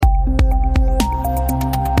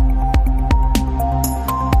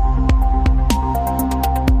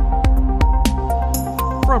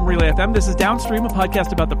them. This is Downstream, a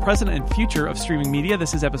podcast about the present and future of streaming media.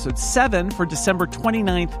 This is episode 7 for December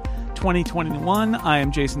 29th, 2021. I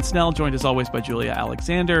am Jason Snell, joined as always by Julia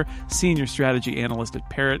Alexander, Senior Strategy Analyst at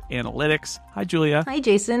Parrot Analytics. Hi, Julia. Hi,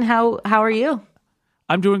 Jason. How are you?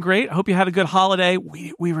 I'm doing great. Hope you had a good holiday.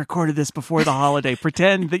 We recorded this before the holiday.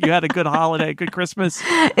 Pretend that you had a good holiday, good Christmas.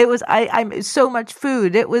 It was I'm so much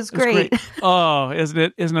food. It was great. Oh, isn't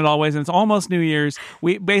it always? And it's almost New Year's.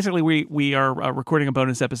 We are recording a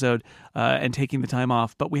bonus episode and taking the time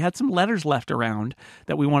off, but we had some letters left around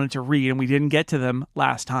that we wanted to read, and we didn't get to them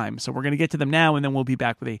last time. So we're going to get to them now, and then we'll be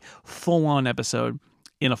back with a full-on episode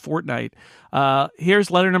in a fortnight.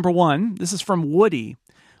 Here's letter number 1. This is from Woody.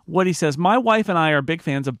 Woody says, my wife and I are big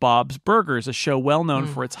fans of Bob's Burgers, a show well known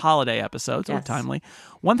for its holiday episodes, so timely.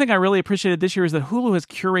 One thing I really appreciated this year is that Hulu has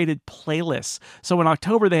curated playlists. So in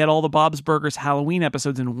October, they had all the Bob's Burgers Halloween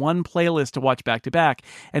episodes in one playlist to watch back to back.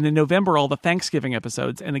 And in November, all the Thanksgiving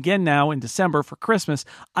episodes. And again now in December for Christmas.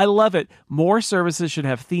 I love it. More services should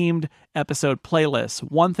have themed episode playlists.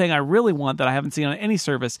 One thing I really want that I haven't seen on any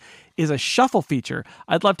service is a shuffle feature.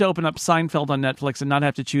 I'd love to open up Seinfeld on Netflix and not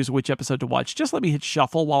have to choose which episode to watch. Just let me hit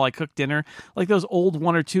shuffle while I cook dinner. Like those old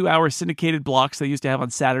 1 or 2 hour syndicated blocks they used to have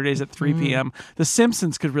on Saturdays at 3 p.m. The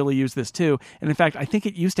Simpsons could really use this too. And in fact, I think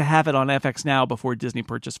it used to have it on FX Now before Disney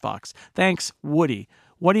purchased Fox. Thanks, Woody.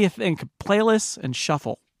 What do you think? Playlists and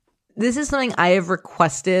shuffle. This is something I have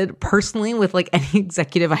requested personally with like any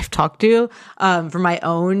executive I've talked to for my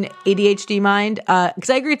own ADHD mind. Because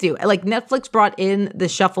I agree with you. Like Netflix brought in the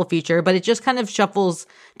shuffle feature, but it just kind of shuffles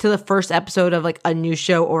to the first episode of like a new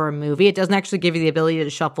show or a movie. It doesn't actually give you the ability to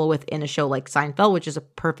shuffle within a show like Seinfeld, which is a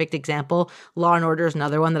perfect example. Law and Order is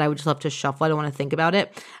another one that I would just love to shuffle. I don't want to think about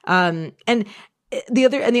it. And the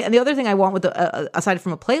other thing I want with aside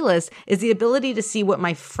from a playlist is the ability to see what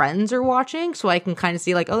my friends are watching, so I can kind of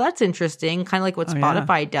see like, oh, that's interesting, kind of like what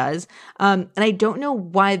Spotify does. And I don't know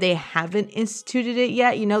why they haven't instituted it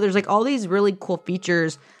yet. You know, there's like all these really cool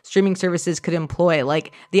features streaming services could employ,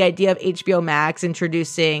 like the idea of HBO Max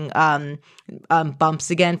introducing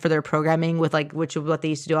bumps again for their programming with like, which is what they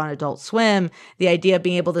used to do on Adult Swim. The idea of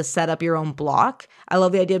being able to set up your own block. I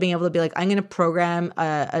love the idea of being able to be like, I'm going to program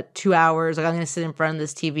 2 hours. Like I'm going to sit in front of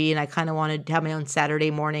this TV and I kind of want to have my own Saturday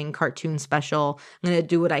morning cartoon special. I'm going to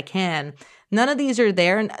do what I can. None of these are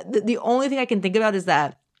there. And the only thing I can think about is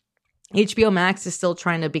that HBO Max is still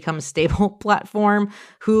trying to become a stable platform.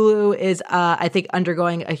 Hulu is, I think,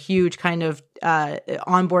 undergoing a huge kind of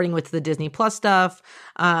onboarding with the Disney Plus stuff.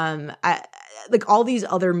 Like all these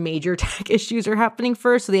other major tech issues are happening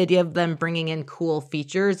first. So the idea of them bringing in cool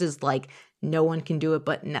features is like no one can do it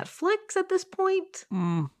but Netflix at this point.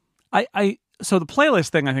 So the playlist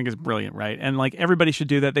thing I think is brilliant, right? And like everybody should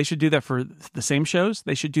do that. They should do that for the same shows.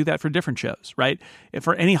 They should do that for different shows, right? If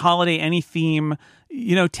for any holiday, any theme,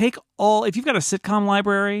 you know, if you've got a sitcom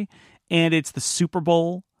library and it's the Super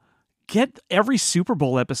Bowl, get every Super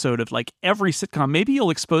Bowl episode of like every sitcom. Maybe you'll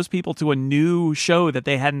expose people to a new show that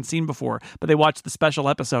they hadn't seen before, but they watch the special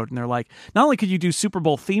episode and they're like, not only could you do Super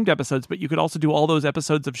Bowl themed episodes, but you could also do all those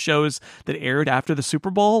episodes of shows that aired after the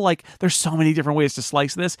Super Bowl. Like there's so many different ways to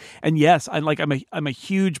slice this. And yes, I'm a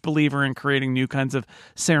huge believer in creating new kinds of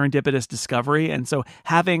serendipitous discovery. And so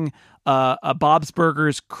having a Bob's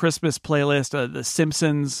Burgers Christmas playlist, the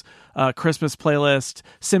Simpsons Christmas playlist,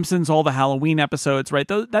 Simpsons, all the Halloween episodes, right?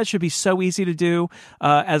 That should be so easy to do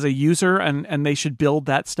as a user, and they should build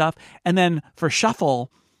that stuff. And then for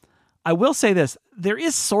shuffle, I will say this, there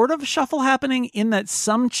is sort of shuffle happening in that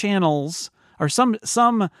some channels or some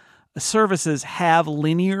services have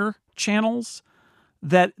linear channels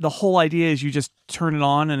that the whole idea is you just turn it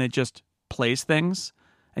on and it just plays things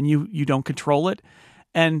and you don't control it.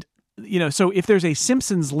 And you know, so if there's a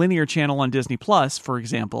Simpsons linear channel on Disney Plus, for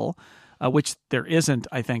example, which there isn't,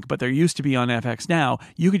 I think, but there used to be on FX Now,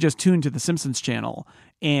 you could just tune to the Simpsons channel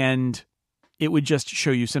and it would just show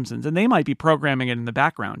you Simpsons. And they might be programming it in the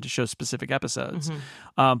background to show specific episodes.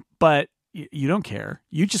 But you don't care.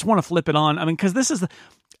 You just want to flip it on. I mean, because this is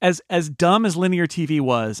as dumb as linear TV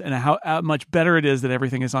was and how much better it is that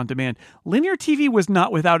everything is on demand, linear TV was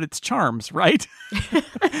not without its charms, right?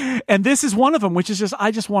 And this is one of them, which is just,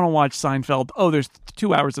 I just want to watch Seinfeld. Oh, there's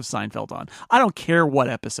 2 hours of Seinfeld on. I don't care what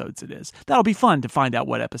episodes it is. That'll be fun to find out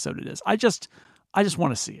what episode it is. I just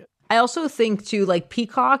want to see it. I also think too, like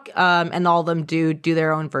Peacock and all of them do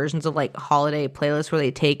their own versions of like holiday playlists where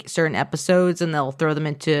they take certain episodes and they'll throw them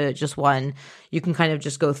into just one. You can kind of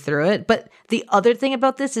just go through it. But the other thing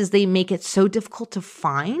about this is they make it so difficult to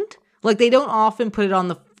find. Like, they don't often put it on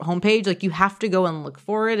the homepage. Like, you have to go and look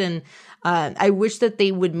for it. And I wish that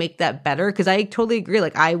they would make that better, because I totally agree.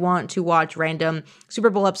 Like, I want to watch random Super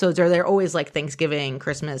Bowl episodes, or they're always like Thanksgiving,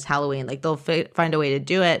 Christmas, Halloween. Like, they'll find a way to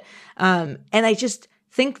do it. And I just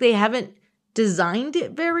think they haven't designed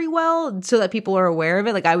it very well so that people are aware of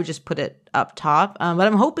it. Like, I would just put it up top. But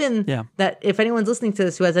I'm hoping that if anyone's listening to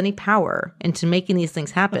this who has any power into making these things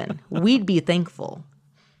happen, we'd be thankful.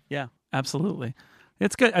 Yeah, absolutely.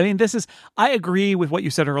 It's good. I mean, I agree with what you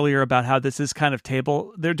said earlier about how this is kind of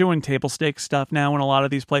they're doing table stakes stuff now in a lot of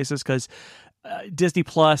these places, because Disney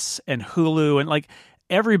Plus and Hulu and like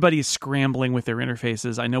everybody's scrambling with their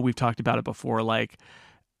interfaces. I know we've talked about it before, like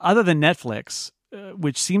other than Netflix,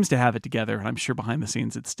 which seems to have it together, and I'm sure behind the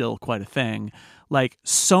scenes it's still quite a thing. Like,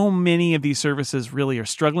 so many of these services really are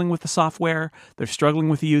struggling with the software. They're struggling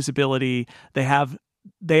with the usability.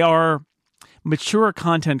 They are mature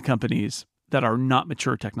content companies that are not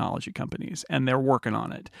mature technology companies, and they're working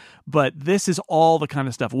on it. But this is all the kind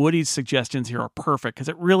of stuff. Woody's suggestions here are perfect, because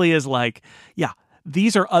it really is like, yeah,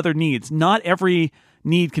 these are other needs. Not every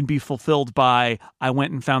need can be fulfilled by, I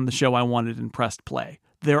went and found the show I wanted and pressed play.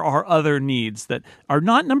 There are other needs that are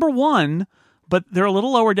not number one, but they're a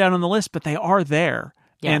little lower down on the list, but they are there.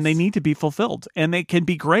 Yes. And they need to be fulfilled, and they can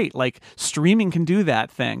be great. Like, streaming can do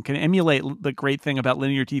that thing, can emulate the great thing about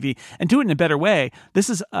linear TV and do it in a better way. This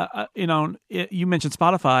is, you mentioned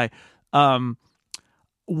Spotify.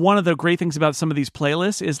 One of the great things about some of these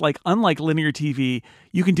playlists is, like, unlike linear TV,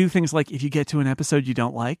 you can do things like, if you get to an episode you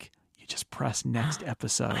don't like, you just press next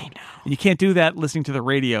episode. I know. And you can't do that listening to the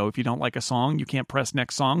radio. If you don't like a song, you can't press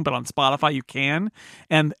next song, but on Spotify you can.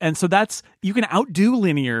 And so you can outdo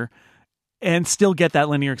linear and still get that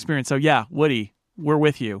linear experience. So yeah, Woody, we're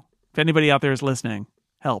with you. If anybody out there is listening,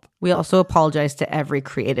 help. We also apologize to every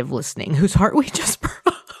creative listening whose heart we just broke.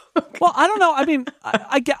 Well, I don't know. I mean,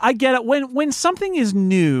 I get it. When something is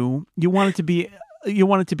new, you want it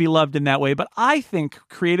to be loved in that way. But I think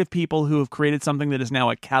creative people who have created something that is now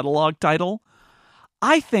a catalog title,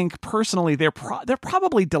 I think personally they're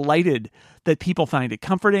probably delighted that people find it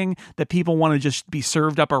comforting, that people want to just be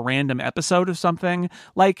served up a random episode of something.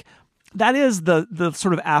 Like, that is the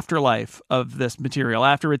sort of afterlife of this material.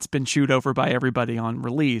 After it's been chewed over by everybody on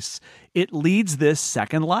release, it leads this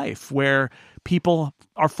second life where people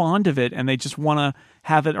are fond of it and they just want to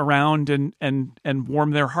have it around and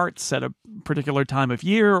warm their hearts at a particular time of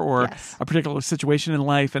year or a particular situation in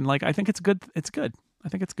life. And like, I think it's good. It's good. I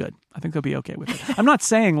think it's good. I think they'll be okay with it. I'm not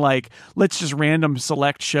saying like, let's just random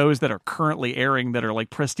select shows that are currently airing that are like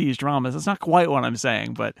prestige dramas. That's not quite what I'm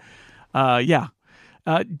saying, but yeah.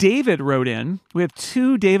 David wrote in. We have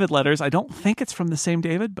 2 David letters. I don't think it's from the same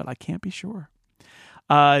David, but I can't be sure.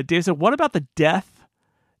 David said, what about the death,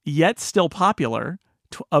 yet still popular,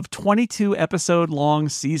 of 22 episode long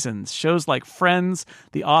seasons? Shows like Friends,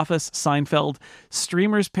 The Office, Seinfeld.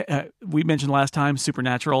 Streamers, we mentioned last time,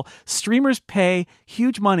 Supernatural. Streamers pay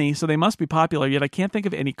huge money, so they must be popular, yet I can't think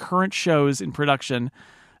of any current shows in production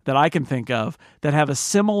that I can think of that have a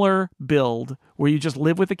similar build where you just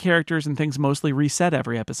live with the characters and things mostly reset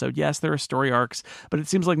every episode. Yes, there are story arcs, but it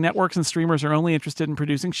seems like networks and streamers are only interested in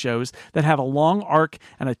producing shows that have a long arc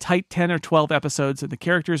and a tight 10 or 12 episodes, and the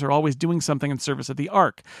characters are always doing something in service of the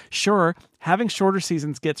arc. Sure, having shorter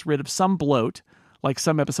seasons gets rid of some bloat, like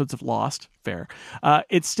some episodes of Lost, fair.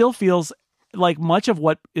 It still feels like much of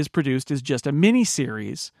what is produced is just a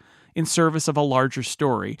mini-series in service of a larger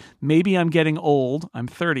story. Maybe I'm getting old, I'm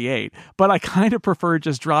 38, but I kind of prefer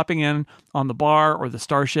just dropping in on the bar or the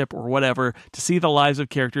starship or whatever to see the lives of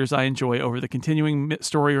characters I enjoy over the continuing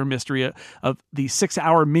story or mystery of the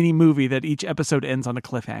 6-hour mini movie that each episode ends on a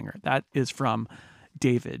cliffhanger. That is from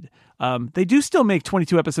David. They do still make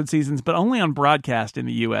 22 episode seasons, but only on broadcast in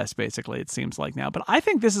the US, basically, it seems like now. But I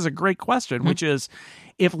think this is a great question, which is,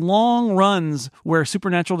 if long runs where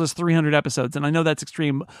Supernatural does 300 episodes, and I know that's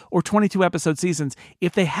extreme, or 22 episode seasons,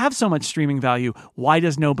 if they have so much streaming value, why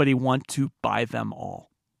does nobody want to buy them all?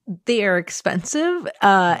 They are expensive,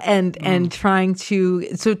 and trying to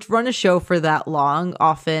run a show for that long,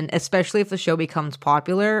 often, especially if the show becomes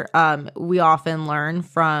popular, we often learn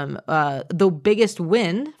from the biggest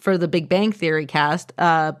win for the Big Bang Theory cast.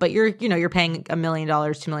 But you're paying $1 million,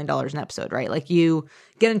 $2 million an episode, right? Like, you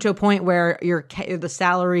get into a point where the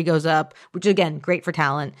salary goes up, which again, great for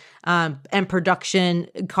talent, and production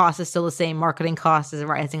cost is still the same. Marketing cost is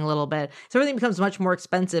rising a little bit, so everything becomes much more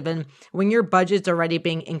expensive. And when your budget's already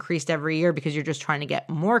being increased every year because you're just trying to get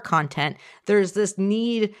more content, there's this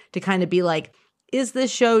need to kind of be like, is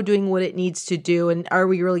this show doing what it needs to do? And are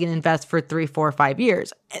we really going to invest for 3, 4, 5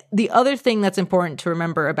 years? The other thing that's important to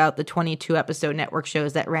remember about the 22 episode network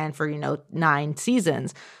shows that ran for, 9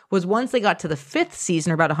 seasons was once they got to the 5th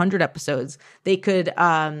season, or about 100 episodes, they could, they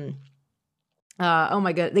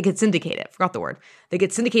could syndicate it. Forgot the word. They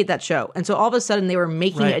could syndicate that show. And so all of a sudden they were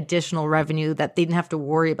making additional revenue that they didn't have to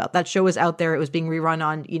worry about. That show was out there. It was being rerun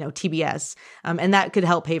on, TBS. And that could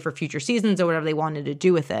help pay for future seasons or whatever they wanted to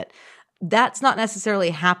do with it. That's not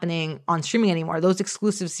necessarily happening on streaming anymore. Those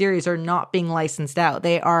exclusive series are not being licensed out.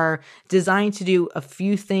 They are designed to do a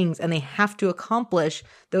few things, and they have to accomplish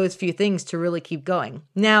those few things to really keep going.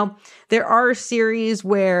 Now, there are series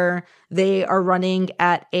where they are running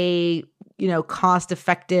at a cost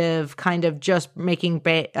effective kind of just making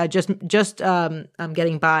getting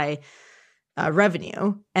by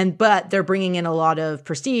revenue, but they're bringing in a lot of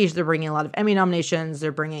prestige, they're bringing a lot of Emmy nominations,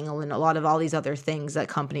 they're bringing in a lot of all these other things that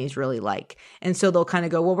companies really like. And so they'll kind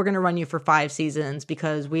of go, well, we're going to run you for 5 seasons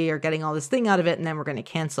because we are getting all this thing out of it, and then we're going to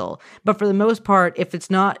cancel. But for the most part, if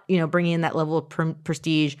it's not, bringing in that level of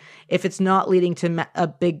prestige, if it's not leading to a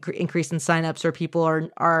big increase in signups, or people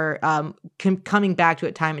are coming back to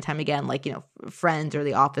it time and time again, like, Friends or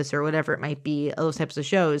The Office or whatever it might be, those types of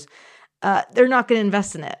shows, they're not going to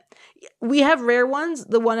invest in it. We have rare ones.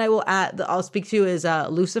 The one I'll speak to is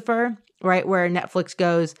Lucifer, right? Where Netflix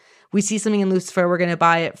goes, we see something in Lucifer, we're going to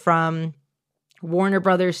buy it from Warner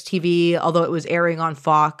Brothers TV, although it was airing on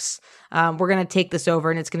Fox. We're going to take this over,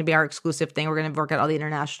 and it's going to be our exclusive thing. We're going to work out all the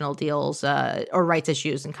international deals or rights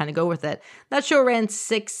issues and kind of go with it. That show ran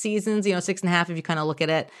 6 seasons, 6.5 if you kind of look at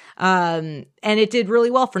it. And it did really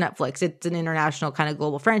well for Netflix. It's an international kind of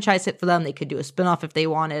global franchise hit for them. They could do a spinoff if they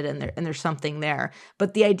wanted, and there's something there.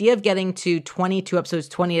 But the idea of getting to 22 episodes,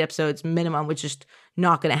 28 episodes minimum, which is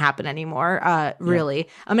not going to happen anymore, really. Yeah.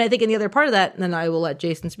 I mean, I think in the other part of that, and then I will let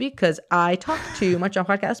Jason speak because I talk too much on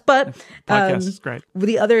podcasts, but podcast is great.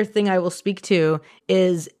 The other thing I will speak to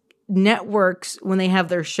is networks, when they have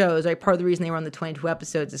their shows, right? Part of the reason they run the 22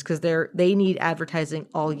 episodes is because they need advertising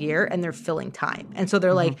all year, and they're filling time. And so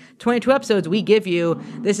they're like, 22 episodes, we give you,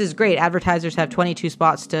 this is great. Advertisers have 22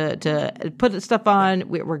 spots to put stuff on.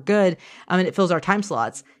 We're good. And it fills our time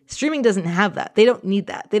slots. Streaming doesn't have that. They don't need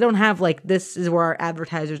that. They don't have this is where our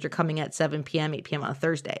advertisers are coming at 7 p.m., 8 p.m. on a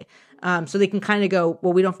Thursday. So they can kind of go,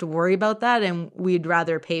 well, we don't have to worry about that, and we'd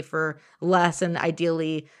rather pay for less and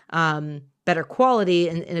ideally better quality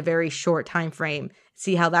in a very short time frame,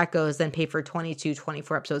 see how that goes, then pay for 22,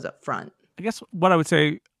 24 episodes up front. I guess what I would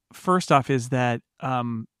say first off is that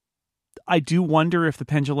I do wonder if the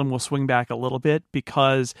pendulum will swing back a little bit,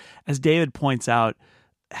 because as David points out,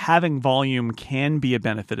 having volume can be a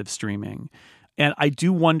benefit of streaming. And I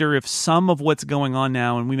do wonder if some of what's going on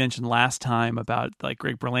now, and we mentioned last time about like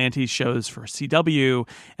Greg Berlanti's shows for CW,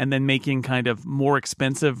 and then making kind of more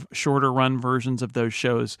expensive, shorter run versions of those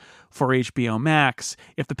shows for HBO Max,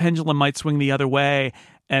 if the pendulum might swing the other way,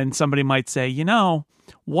 and somebody might say,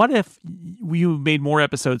 what if you made more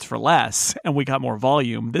episodes for less and we got more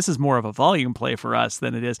volume? This is more of a volume play for us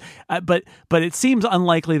than it is. But it seems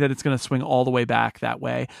unlikely that it's going to swing all the way back that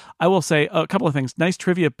way. I will say a couple of things. Nice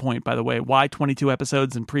trivia point, by the way. Why 22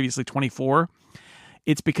 episodes and previously 24?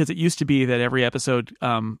 It's because it used to be that every episode,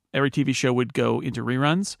 every TV show would go into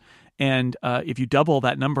reruns. And if you double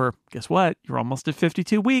that number, guess what? You're almost at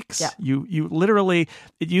 52 weeks. Yeah. You literally,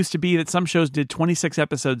 it used to be that some shows did 26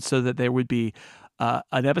 episodes so that there would be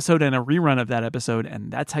an episode and a rerun of that episode,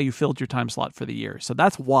 and that's how you filled your time slot for the year. So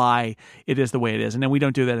that's why it is the way it is. And then we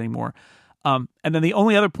don't do that anymore. And then the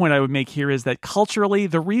only other point I would make here is that culturally,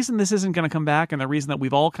 the reason this isn't going to come back, and the reason that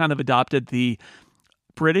we've all kind of adopted the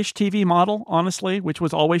British TV model, honestly, which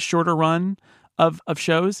was always shorter run of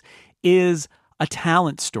shows, is a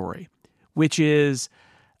talent story, which is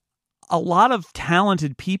a lot of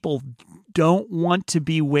talented people don't want to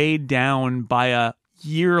be weighed down by a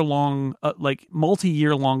year-long,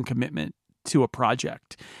 multi-year-long commitment to a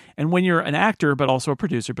project. And when you're an actor, but also a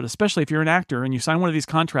producer, but especially if you're an actor and you sign one of these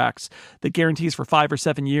contracts that guarantees for 5 or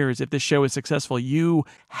 7 years, if this show is successful, you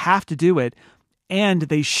have to do it. And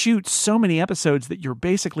they shoot so many episodes that you're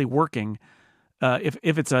basically working. If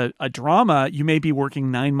it's a drama, you may be working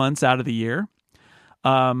 9 months out of the year.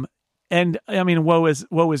 And I mean, woe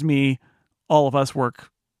is me. All of us work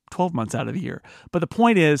 12 months out of the year. But the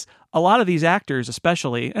point is, a lot of these actors,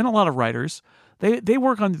 especially, and a lot of writers, they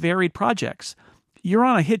work on varied projects. You're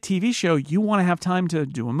on a hit TV show, you want to have time to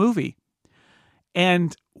do a movie.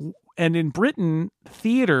 And in Britain,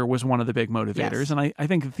 theater was one of the big motivators. Yes. And I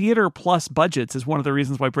think theater plus budgets is one of the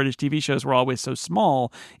reasons why British TV shows were always so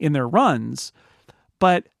small in their runs.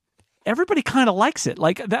 But everybody kind of likes it.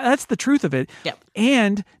 Like that's the truth of it. Yep.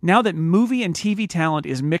 And now that movie and TV talent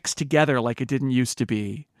is mixed together like it didn't used to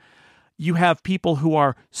be, you have people who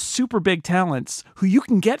are super big talents who you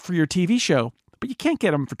can get for your TV show, but you can't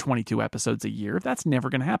get them for 22 episodes a year. That's never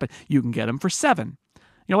going to happen. You can get them for 7.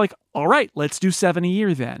 You're like, all right, let's do 7 a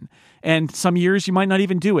year then. And some years you might not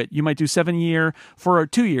even do it. You might do 7 a year for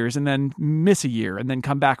 2 years and then miss a year and then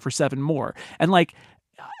come back for 7 more. And like,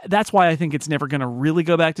 that's why I think it's never going to really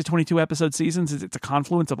go back to 22 episode seasons. It's a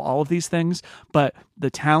confluence of all of these things, but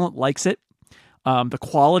the talent likes it. The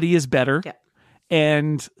quality is better. Yeah.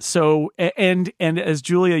 And so, and as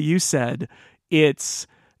Julia, you said, it's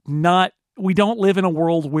not, we don't live in a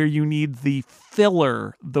world where you need the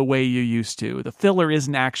filler the way you used to. The filler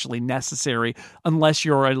isn't actually necessary unless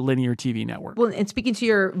you're a linear TV network. Well, and speaking to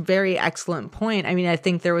your very excellent point, I mean, I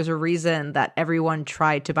think there was a reason that everyone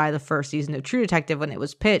tried to buy the first season of True Detective when it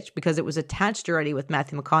was pitched, because it was attached already with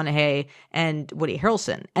Matthew McConaughey and Woody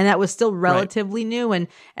Harrelson. And that was still relatively new. And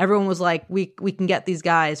everyone was like, we can get these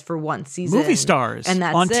guys for one season. Movie stars and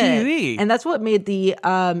that's on it. TV. And that's what made the,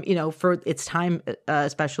 for its time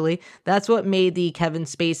especially, that's what made the Kevin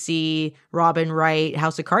Spacey, Robin Wright,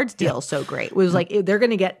 House of Cards deal so great. It was like, they're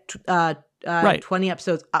going to get 20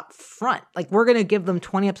 episodes up front. Like, we're going to give them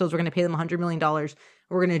 20 episodes. We're going to pay them $100 million.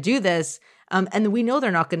 We're going to do this. And we know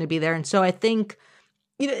they're not going to be there. And so I think,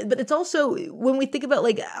 but it's also, when we think about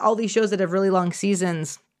like all these shows that have really long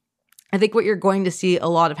seasons, I think what you're going to see a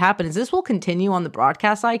lot of happen is this will continue on the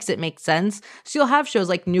broadcast side because it makes sense. So you'll have shows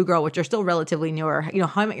like New Girl, which are still relatively newer,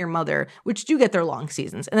 How I Met Your Mother, which do get their long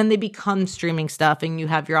seasons. And then they become streaming stuff and you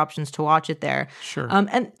have your options to watch it there. Sure.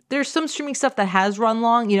 And there's some streaming stuff that has run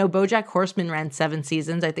long. BoJack Horseman ran 7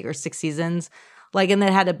 seasons, I think, or 6 seasons. And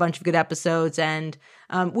that had a bunch of good episodes. And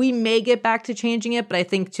we may get back to changing it, but I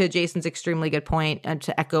think to Jason's extremely good point, and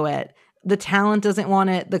to echo it, the talent doesn't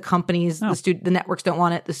want it. The companies, the networks don't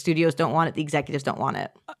want it. The studios don't want it. The executives don't want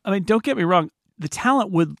it. I mean, don't get me wrong. The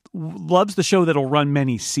talent loves the show that'll run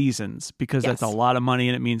many seasons because that's a lot of money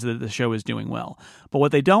and it means that the show is doing well. But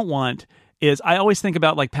what they don't want is, I always think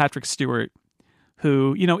about like Patrick Stewart,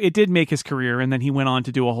 who, it did make his career and then he went on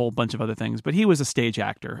to do a whole bunch of other things, but he was a stage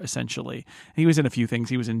actor, essentially. He was in a few things.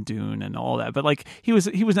 He was in Dune and all that, but like he was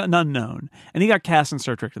an unknown, and he got cast in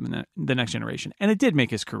Star Trek the Next Generation, and it did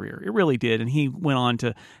make his career. It really did. And he went on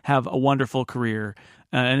to have a wonderful career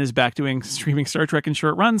and is back doing streaming Star Trek in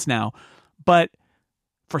short runs now. But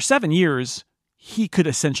for 7 years, he could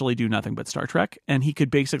essentially do nothing but Star Trek, and he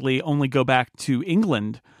could basically only go back to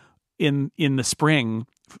England in the spring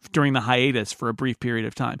during the hiatus for a brief period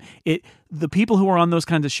of time. The people who are on those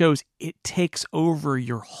kinds of shows, it takes over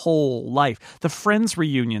your whole life. The Friends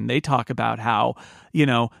reunion, they talk about how,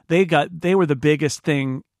 they were the biggest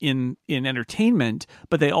thing in entertainment,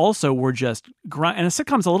 but they also were just and a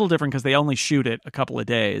sitcom's a little different because they only shoot it a couple of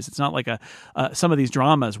days. It's not like some of these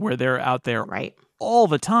dramas where they're out there all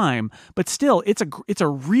the time, but still it's a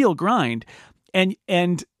real grind. And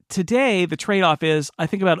today, the trade-off is, I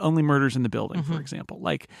think about Only Murders in the Building, for example.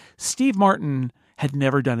 Like, Steve Martin had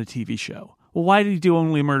never done a TV show. Well, why did he do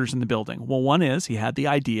Only Murders in the Building? Well, one is he had the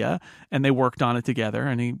idea, and they worked on it together,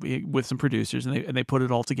 and he with some producers, and they put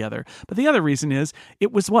it all together. But the other reason is,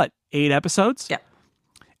 it was, 8 episodes? Yeah.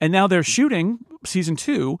 And now they're shooting season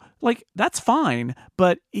 2. Like, that's fine,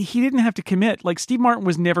 but he didn't have to commit. Like, Steve Martin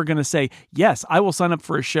was never going to say, yes, I will sign up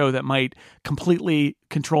for a show that might completely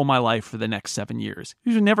control my life for the next 7 years.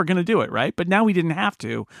 He was never going to do it, right? But now he didn't have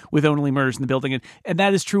to with Only Murders in the Building. And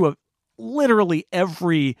that is true of literally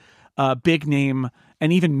every big name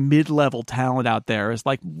and even mid-level talent out there. Is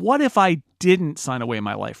like, what if I didn't sign away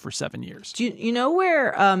my life for 7 years? Do you know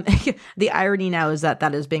where the irony now is that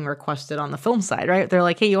is being requested on the film side, right? They're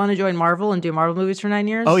like, hey, you want to join Marvel and do Marvel movies for 9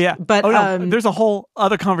 years? Oh, yeah. But no, there's a whole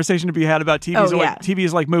other conversation to be had about TV. TV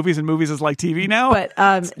is like movies and movies is like TV now. But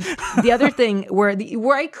the other thing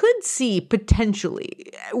where I could see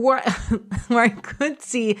potentially, where I could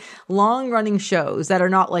see long-running shows that are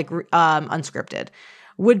not like unscripted,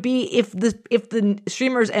 would be if the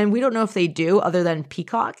streamers, and we don't know if they do other than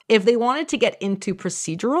Peacock, if they wanted to get into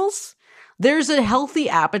procedurals, there's a healthy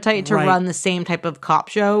appetite to run the same type of cop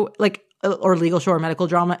show, like, or legal show or medical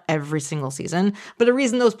drama every single season. But the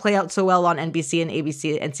reason those play out so well on NBC and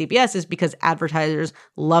ABC and CBS is because advertisers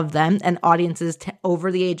love them, and audiences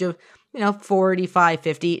over the age of 45,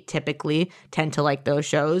 50 typically tend to like those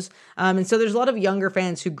shows. And so there's a lot of younger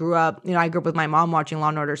fans who grew up, I grew up with my mom watching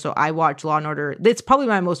Law & Order, so I watch Law & Order. It's probably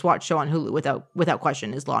my most watched show on Hulu without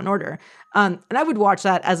question is Law & Order. And I would watch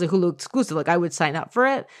that as a Hulu exclusive. Like, I would sign up for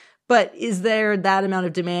it. But is there that amount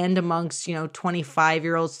of demand amongst,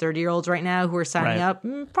 25-year-olds, 30-year-olds right now who are signing up?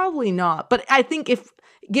 Probably not. But I think if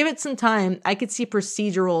give it some time, I could see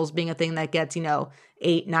procedurals being a thing that gets,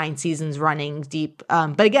 8, 9 seasons running deep.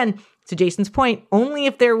 But again, to Jason's point, only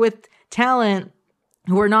if they're with talent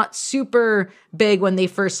who are not super big when they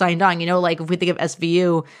first signed on. Like if we think of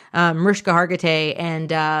SVU, Mariska Hargitay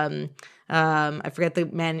and I forget the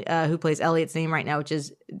man who plays Elliot's name right now, which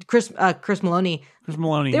is Chris Maloney. Chris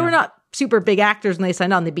Maloney. They were not super big actors when they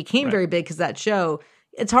signed on. They became very big because that show.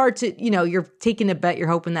 It's hard to, you're taking a bet, you're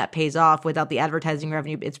hoping that pays off without the advertising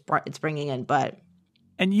revenue it's bringing in. But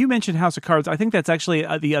and you mentioned House of Cards. I think that's actually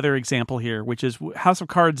the other example here, which is House of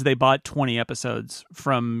Cards. They bought 20 episodes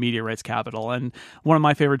from Media Rights Capital, and one of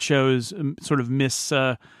my favorite shows, sort of missed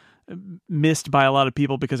by a lot of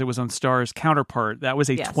people because it was on Starz, Counterpart. That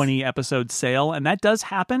was a 20 episode sale, and that does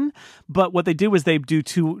happen. But what they do is they do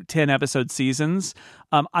 2 10-episode seasons.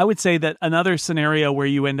 I would say that another scenario where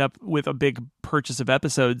you end up with a big purchase of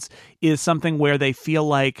episodes is something where they feel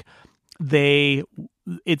like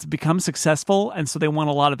it's become successful, and so they want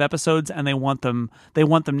a lot of episodes and they want them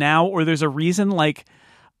now, or there's a reason. Like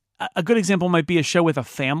a good example might be a show with a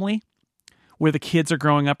family where the kids are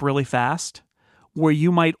growing up really fast, where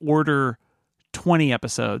you might order 20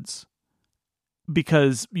 episodes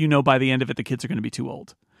because by the end of it the kids are going to be too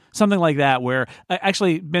old. Something like that, where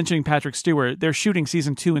actually mentioning Patrick Stewart, they're shooting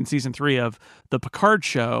season 2 and season 3 of the Picard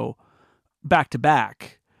show back to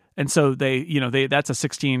back. And so that's a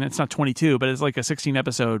 16, it's not 22, but it's like a 16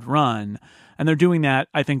 episode run. And they're doing that,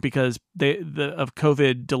 I think, because of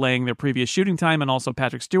COVID delaying their previous shooting time, and also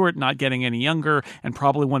Patrick Stewart not getting any younger and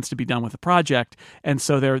probably wants to be done with the project. And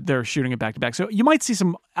so they're shooting it back to back. So you might see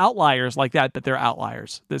some outliers like that, but they're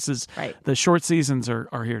outliers. This is the short seasons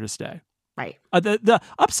are here to stay. Right. The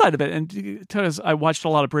upside of it, and because I watched a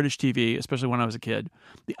lot of British TV, especially when I was a kid,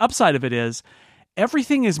 the upside of it is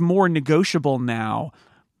everything is more negotiable now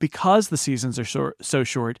because the seasons are so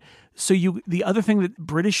short. So the other thing that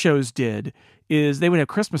British shows did is they would have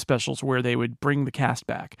Christmas specials where they would bring the cast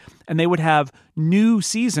back, and they would have new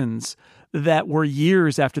seasons that were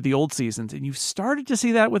years after the old seasons. And you've started to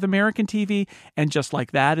see that with American TV, and Just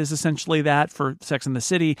Like That is essentially that for Sex and the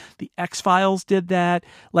City. The X-Files did that,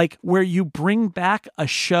 like where you bring back a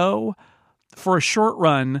show for a short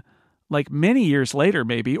run, like many years later,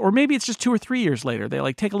 maybe, or maybe it's just 2 or 3 years later. They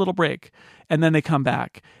like take a little break and then they come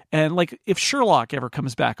back. And like if Sherlock ever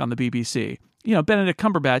comes back on the BBC, Benedict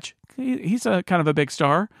Cumberbatch, he's a kind of a big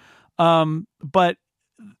star. But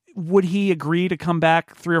would he agree to come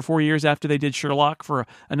back 3 or 4 years after they did Sherlock for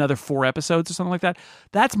another 4 episodes or something like that?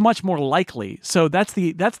 That's much more likely. So that's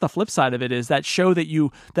the flip side of it, is that show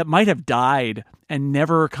that might have died and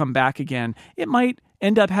never come back again. It might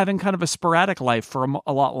end up having kind of a sporadic life for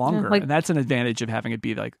a lot longer. And that's an advantage of having it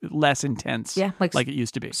be like less intense, like it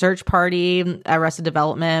used to be. Search Party, Arrested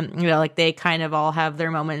Development, like they kind of all have their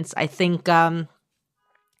moments. I think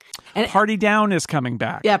and Party Down is coming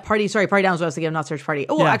back. Yeah, Party Down is what I was thinking, not Search Party.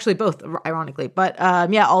 Oh, actually both, ironically. But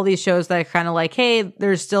all these shows that are kind of like, hey,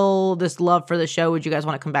 there's still this love for the show. Would you guys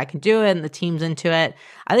want to come back and do it? And the team's into it.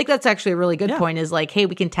 I think that's actually a really good point, is like, hey,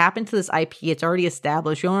 we can tap into this IP. It's already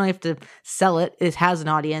established. We don't have to sell it. It has an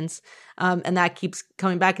audience. And that keeps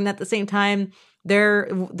coming back. And at the same time,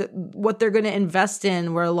 what they're going to invest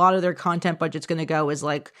in, where a lot of their content budget's going to go, is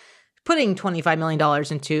like putting $25 million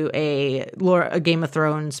into a Game of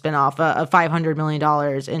Thrones spinoff, a $500 million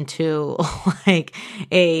into like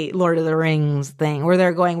a Lord of the Rings thing, where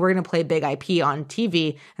they're going, we're going to play big IP on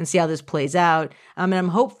TV and see how this plays out. And I'm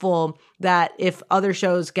hopeful that if other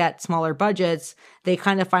shows get smaller budgets, they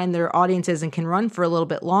kind of find their audiences and can run for a little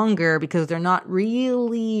bit longer because they're not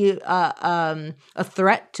really a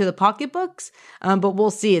threat to the pocketbooks. But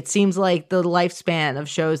we'll see. It seems like the lifespan of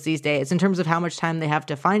shows these days, in terms of how much time they have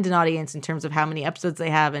to find an audience, in terms of how many episodes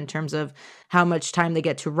they have, in terms of how much time they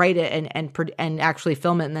get to write it and actually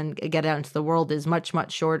film it and then get it out into the world, is much,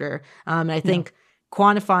 much shorter. And I think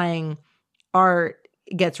quantifying art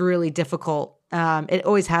gets really difficult. It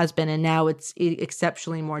always has been, and now it's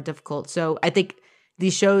exceptionally more difficult. So I think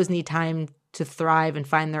these shows need time to thrive and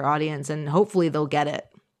find their audience, and hopefully they'll get it.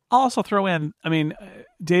 I'll also throw in, I mean,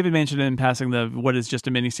 David mentioned in passing what is just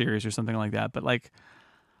a miniseries or something like that, but like,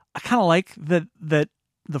 I kind of like that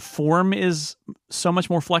the form is so much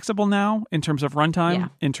more flexible now in terms of runtime,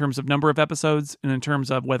 in terms of number of episodes, and in terms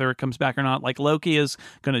of whether it comes back or not. Like Loki is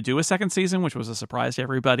going to do a second season, which was a surprise to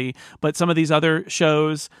everybody. But some of these other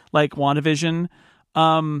shows, like WandaVision,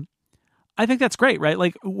 I think that's great, right?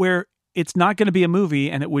 Like where it's not going to be a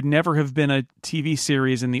movie, and it would never have been a TV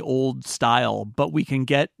series in the old style, but we can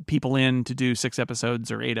get people in to do 6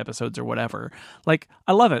 episodes or 8 episodes or whatever. Like,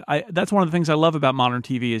 I love it. That's one of the things I love about modern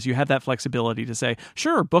TV is you have that flexibility to say,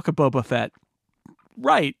 sure, book a Boba Fett.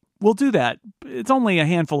 Right. We'll do that. It's only a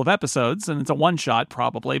handful of episodes and it's a one shot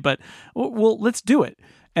probably, but let's do it.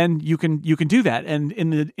 And you can do that. And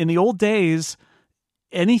in the old days,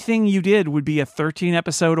 anything you did would be a 13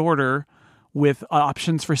 episode order with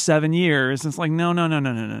options for 7 years. It's like, no.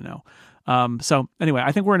 So anyway,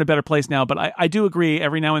 I think we're in a better place now, but I do agree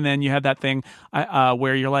every now and then you have that thing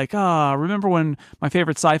where you're like, remember when my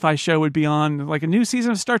favorite sci-fi show would be on like a new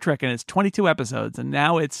season of Star Trek and it's 22 episodes and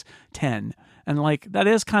now it's 10. And like, that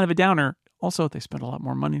is kind of a downer. Also, they spent a lot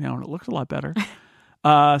more money now and it looks a lot better.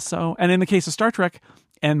 And in the case of Star Trek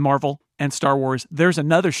and Marvel and Star Wars, there's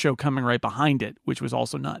another show coming right behind it, which was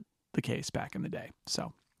also not the case back in the day.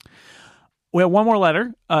 So we have one more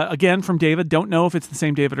letter, again from David. Don't know if it's the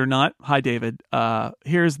same David or not. Hi, David.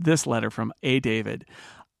 Here's this letter from A. David.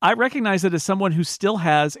 I recognize it as someone who still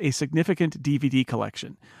has a significant DVD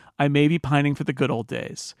collection. I may be pining for the good old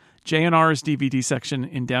days. J&R's DVD section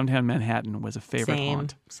in downtown Manhattan was a favorite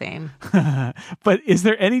haunt. Same. But is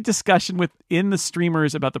there any discussion within the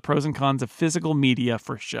streamers about the pros and cons of physical media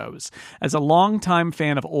for shows? As a longtime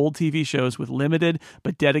fan of old TV shows with limited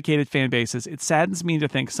but dedicated fan bases, it saddens me to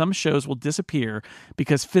think some shows will disappear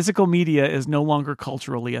because physical media is no longer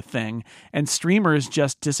culturally a thing, and streamers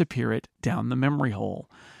just disappear it down the memory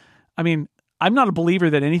hole. I mean, I'm not a believer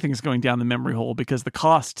that anything is going down the memory hole because the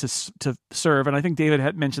cost to serve, and I think David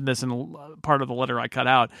had mentioned this in part of the letter I cut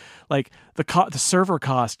out, like the server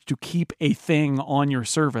cost to keep a thing on your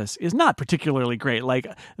service is not particularly great. Like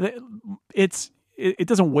it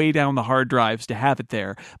doesn't weigh down the hard drives to have it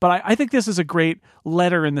there. But I think this is a great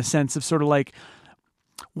letter in the sense of sort of like,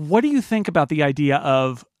 what do you think about the idea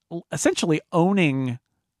of essentially owning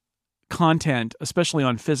content, especially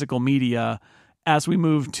on physical media, as we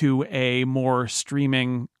move to a more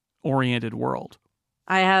streaming-oriented world?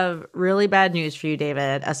 I have really bad news for you,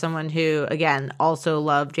 David, as someone who, again, also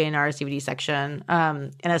loved J&R's DVD section,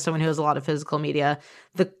 and as someone who has a lot of physical media.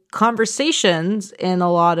 The conversations in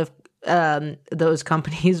a lot of those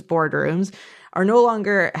companies' boardrooms are no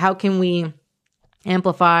longer how can we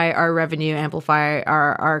amplify our revenue, amplify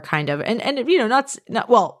our kind of, and you know, not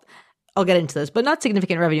well, I'll get into this, but not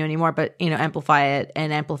significant revenue anymore, but, you know, amplify it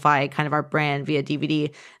and amplify kind of our brand via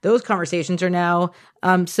DVD. Those conversations are now,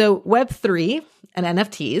 so Web3 and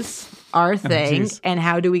NFTs are a thing. NFTs. And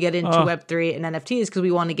how do we get into Web3 and NFTs? Because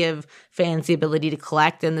we want to give fans the ability to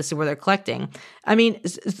collect, and this is where they're collecting. I mean,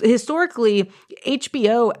 historically,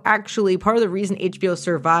 HBO actually, part of the reason HBO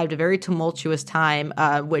survived a very tumultuous time,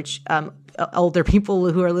 which older people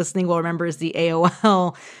who are listening will remember is the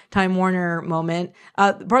AOL Time Warner moment.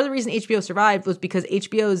 Part of the reason HBO survived was because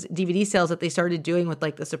HBO's DVD sales that they started doing with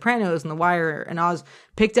like The Sopranos and The Wire and Oz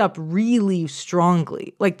picked up really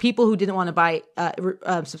strongly. Like people who didn't want to buy,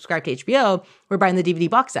 subscribe to HBO were buying the DVD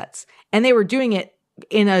box sets, and they were doing it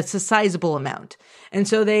in a sizable amount. And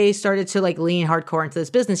so they started to like lean hardcore into this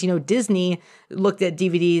business. You know, Disney looked at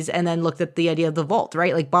DVDs and then looked at the idea of the Vault,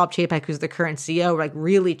 right? Like Bob Chapek, who's the current CEO, like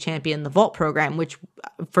really championed the Vault program, which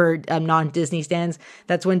for non-Disney stands,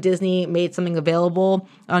 that's when Disney made something available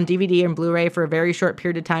on DVD and Blu-ray for a very short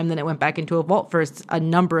period of time. Then it went back into a Vault for a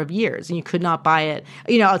number of years, and you could not buy it,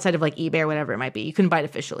 you know, outside of like eBay or whatever it might be. You couldn't buy it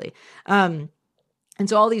officially. And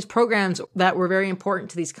so all these programs that were very important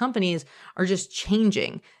to these companies are just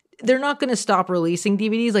changing. They're not going to stop releasing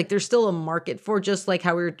DVDs. Like there's still a market for, just like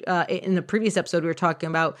how we were in the previous episode, we were talking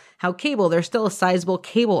about how cable, there's still a sizable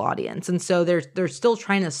cable audience. And so they're still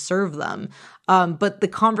trying to serve them. But the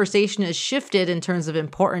conversation has shifted in terms of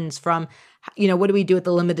importance from, you know, what do we do with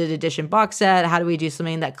the limited edition box set? How do we do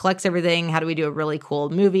something that collects everything? How do we do a really cool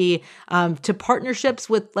movie? To partnerships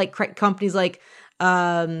with like companies like,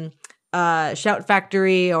 Shout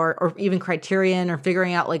Factory or even Criterion, or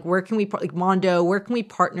figuring out like where can we, like Mondo, where can we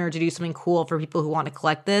partner to do something cool for people who want to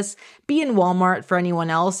collect this, be in Walmart for anyone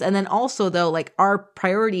else. And then also though, like our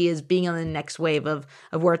priority is being on the next wave of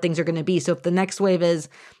where things are going to be. So if the next wave is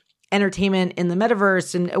entertainment in the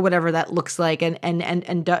metaverse and whatever that looks like, and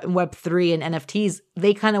Web3 and NFTs,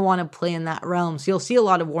 they kind of want to play in that realm. So you'll see a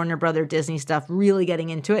lot of Warner Brother, Disney stuff really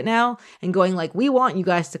getting into it now and going like, we want you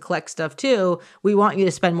guys to collect stuff too. We want you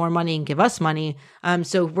to spend more money and give us money.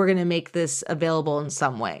 So we're going to make this available in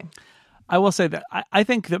some way. I will say that I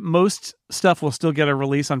think that most stuff will still get a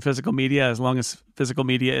release on physical media as long as physical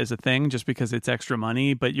media is a thing, just because it's extra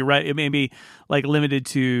money. But you're right, it may be like limited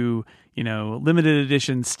to, you know, limited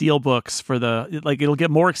edition steel books for the, like it'll get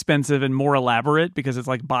more expensive and more elaborate because it's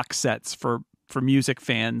like box sets for for music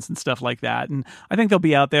fans and stuff like that. And I think they'll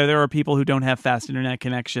be out there. There are people who don't have fast internet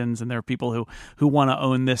connections, and there are people who want to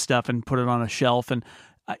own this stuff and put it on a shelf. And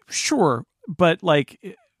sure, but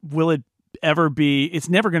like, will it ever be? It's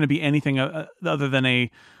never going to be anything other than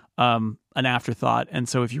an afterthought. And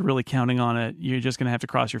so if you're really counting on it, you're just going to have to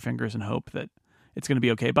cross your fingers and hope that it's going to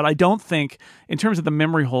be okay. But I don't think, in terms of the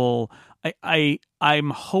memory hole, I'm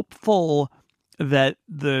hopeful that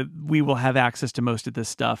we will have access to most of this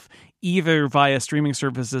stuff either via streaming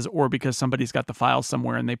services or because somebody's got the files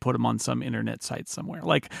somewhere and they put them on some internet site somewhere.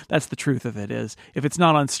 Like, that's the truth of it. Is if it's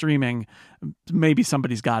not on streaming, maybe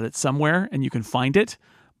somebody's got it somewhere and you can find it.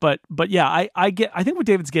 But yeah, I think what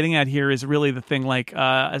David's getting at here is really the thing. Like,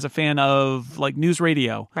 as a fan of like News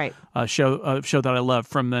Radio, right, show that I love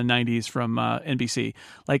from the 90s from NBC,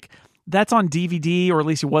 like, that's on DVD, or at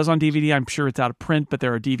least it was on DVD. I'm sure it's out of print, but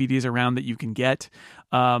there are DVDs around that you can get.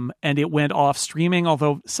 And it went off streaming,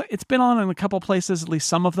 although it's been on in a couple places, at least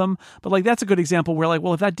some of them. But like, that's a good example where, like,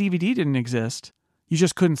 well, if that DVD didn't exist, you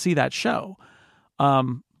just couldn't see that show.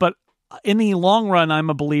 But in the long run, I'm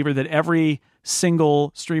a believer that every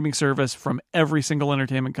single streaming service from every single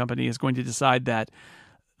entertainment company is going to decide that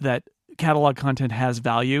catalog content has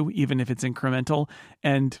value, even if it's incremental.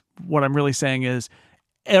 And what I'm really saying is,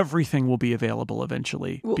 everything will be available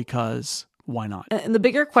eventually, because why not? And the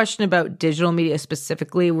bigger question about digital media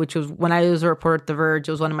specifically, which was when I was a reporter at The Verge,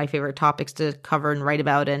 it was one of my favorite topics to cover and write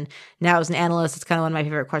about. And now as an analyst, it's kind of one of my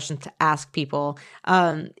favorite questions to ask people,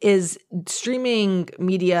 is streaming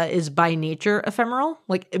media is by nature ephemeral,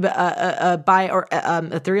 like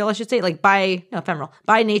ethereal, I should say, ephemeral.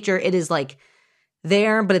 By nature, it is like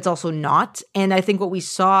there, but it's also not. And I think what we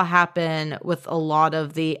saw happen with a lot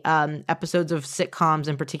of the episodes of sitcoms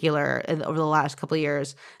in particular over the last couple of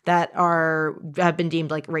years that have been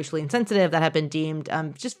deemed like racially insensitive, that have been deemed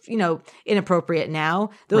just, inappropriate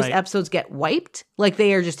now, those right. episodes get wiped. Like,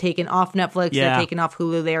 they are just taken off Netflix, yeah. They're taken off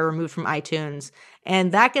Hulu, they are removed from iTunes.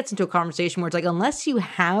 And that gets into a conversation where it's like, unless you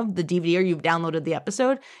have the DVD or you've downloaded the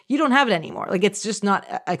episode, you don't have it anymore. Like, it's just not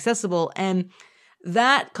accessible. And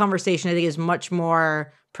that conversation, I think, is much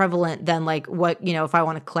more prevalent than like what, if I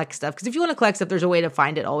want to collect stuff. Because if you want to collect stuff, there's a way to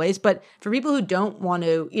find it always. But for people who don't want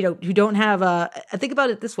to, who don't have I think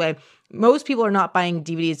about it this way. Most people are not buying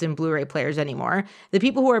DVDs and Blu-ray players anymore. The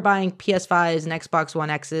people who are buying PS5s and Xbox One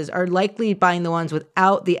X's are likely buying the ones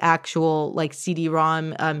without the actual like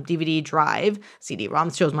CD-ROM DVD drive.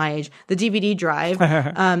 CD-ROM shows my age. The DVD drive.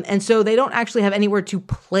 And so they don't actually have anywhere to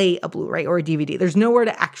play a Blu-ray or a DVD. There's nowhere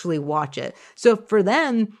to actually watch it. So for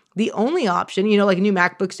them, the only option, like new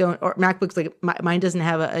MacBooks don't, or MacBooks, like mine doesn't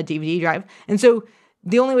have a DVD drive. And so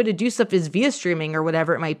the only way to do stuff is via streaming or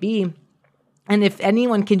whatever it might be. And if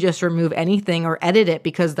anyone can just remove anything or edit it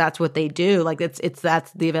because that's what they do, like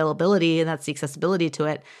that's the availability and that's the accessibility to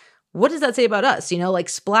it. What does that say about us? Like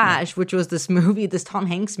Splash, which was this Tom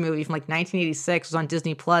Hanks movie from like 1986, was on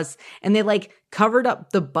Disney Plus, and they like covered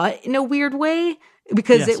up the butt in a weird way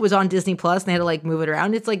because it was on Disney Plus and they had to like move it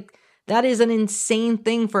around. It's like, that is an insane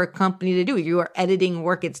thing for a company to do. You are editing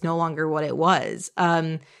work. It's no longer what it was.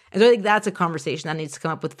 And so I think that's a conversation that needs to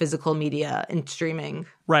come up with physical media and streaming.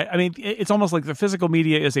 Right. I mean, it's almost like the physical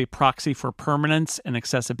media is a proxy for permanence and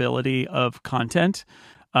accessibility of content,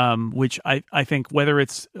 which I think whether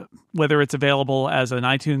it's available as an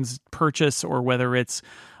iTunes purchase or whether it's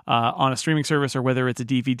on a streaming service or whether it's a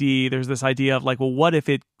DVD, there's this idea of like, well, what if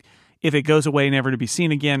it goes away never to be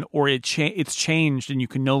seen again, or it's changed and you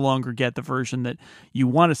can no longer get the version that you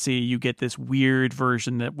want to see. You get this weird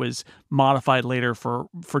version that was modified later for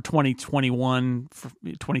 2021, for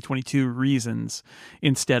 2022 reasons,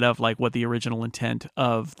 instead of like what the original intent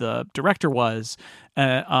of the director was.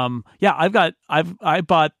 I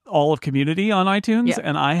bought all of Community on iTunes,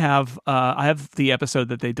 and I have the episode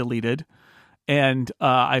that they deleted. And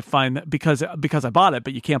I find that because I bought it,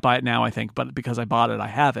 but you can't buy it now, I think. But because I bought it, I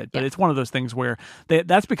have it. But it's one of those things where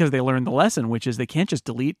that's because they learned the lesson, which is they can't just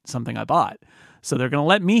delete something I bought. So they're going to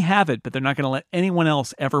let me have it, but they're not going to let anyone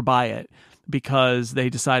else ever buy it because they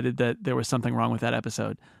decided that there was something wrong with that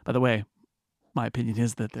episode. By the way, my opinion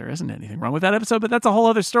is that there isn't anything wrong with that episode, but that's a whole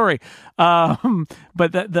other story. But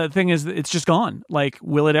the thing is, it's just gone. Like,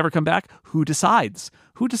 will it ever come back? Who decides?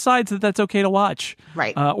 Who decides that that's okay to watch,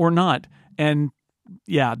 right, or not? And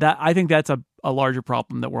yeah, I think that's a larger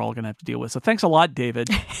problem that we're all going to have to deal with. So thanks a lot, David,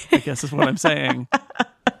 I guess is what I'm saying.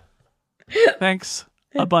 Thanks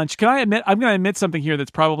a bunch. I'm going to admit something here that's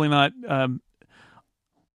probably not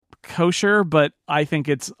kosher, but I think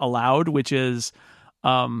it's allowed, which is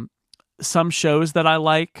some shows that I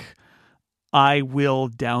like, I will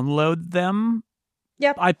download them.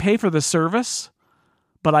 Yep. I pay for the service,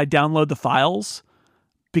 but I download the files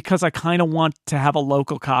because I kind of want to have a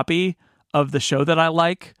local copy of the show that I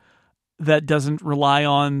like that doesn't rely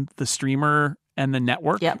on the streamer and the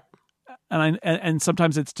network. Yep. And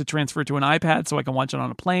sometimes it's to transfer to an iPad so I can watch it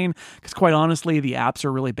on a plane, because quite honestly, the apps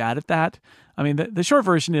are really bad at that. I mean, the short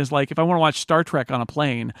version is like, if I want to watch Star Trek on a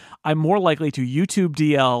plane, I'm more likely to YouTube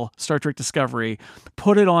DL Star Trek Discovery,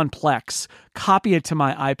 put it on Plex, copy it to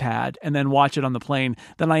my iPad, and then watch it on the plane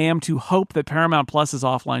than I am to hope that Paramount Plus's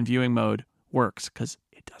offline viewing mode works, because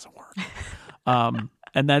it doesn't work.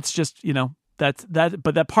 And that's just,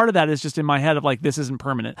 but that part of that is just in my head of like, this isn't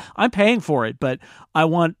permanent. I'm paying for it, but I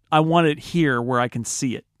want it here where I can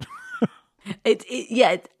see it.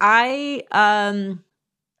 I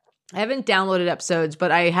haven't downloaded episodes,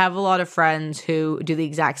 but I have a lot of friends who do the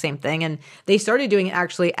exact same thing. And they started doing it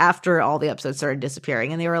actually after all the episodes started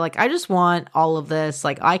disappearing. And they were like, I just want all of this.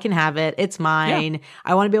 Like, I can have it. It's mine. Yeah.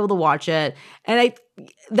 I want to be able to watch it. And I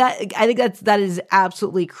think that is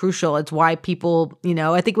absolutely crucial. It's why people,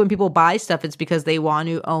 I think when people buy stuff, it's because they want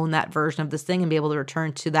to own that version of this thing and be able to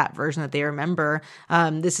return to that version that they remember.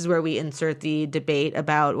 This is where we insert the debate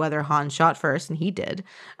about whether Han shot first, and he did.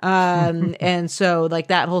 And so like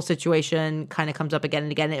that whole situation kind of comes up again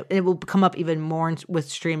and again. It will come up even more with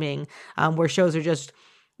streaming, where shows are just,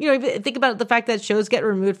 think about the fact that shows get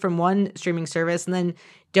removed from one streaming service and then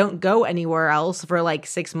don't go anywhere else for like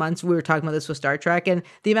 6 months. We were talking about this with Star Trek, and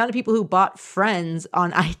the amount of people who bought Friends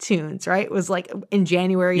on iTunes, right, was like in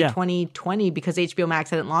January 2020 because HBO Max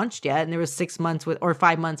hadn't launched yet, and there was 6 months or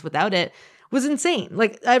 5 months without it, was insane.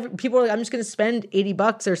 Like people were like, I'm just going to spend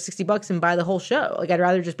 $80 or $60 and buy the whole show. Like I'd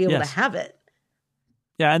rather just be able to have it.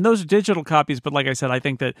 Yeah, and those are digital copies, but like I said, I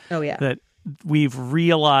think that that we've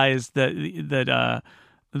realized that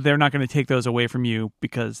they're not going to take those away from you,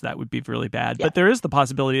 because that would be really bad. Yeah. But there is the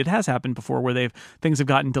possibility, it has happened before, where things have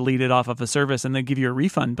gotten deleted off of a service and they give you a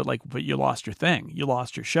refund, but you lost your thing. You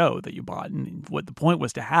lost your show that you bought, and what the point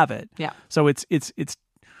was to have it. Yeah. So it's a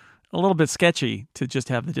little bit sketchy to just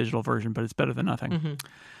have the digital version, but it's better than nothing. Mm-hmm.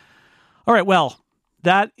 All right, well,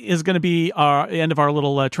 that is going to be the end of our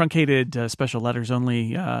little truncated special letters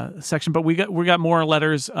only section. But we got more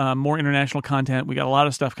letters, more international content. We got a lot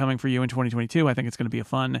of stuff coming for you in 2022. I think it's going to be a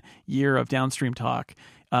fun year of Downstream talk.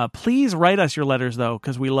 Please write us your letters, though,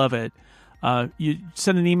 because we love it. You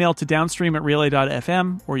send an email to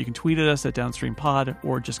downstream@relay.fm, or you can tweet at us at downstreampod,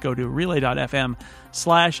 or just go to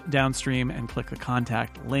relay.fm/downstream and click the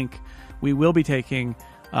contact link. We will be taking...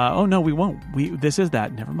 oh, no, we won't. This is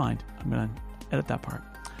that. Never mind. I'm going to edit that part.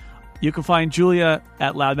 You can find Julia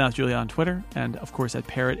at LoudmouthJulia on Twitter, and of course at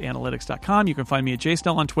parrotanalytics.com. You can find me at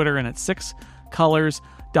jsnell on Twitter and at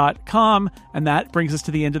 6colors.com. And that brings us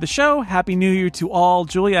to the end of the show. Happy New Year to all.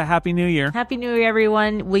 Julia, Happy New Year. Happy New Year,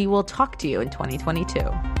 everyone. We will talk to you in 2022.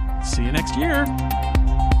 See you next year.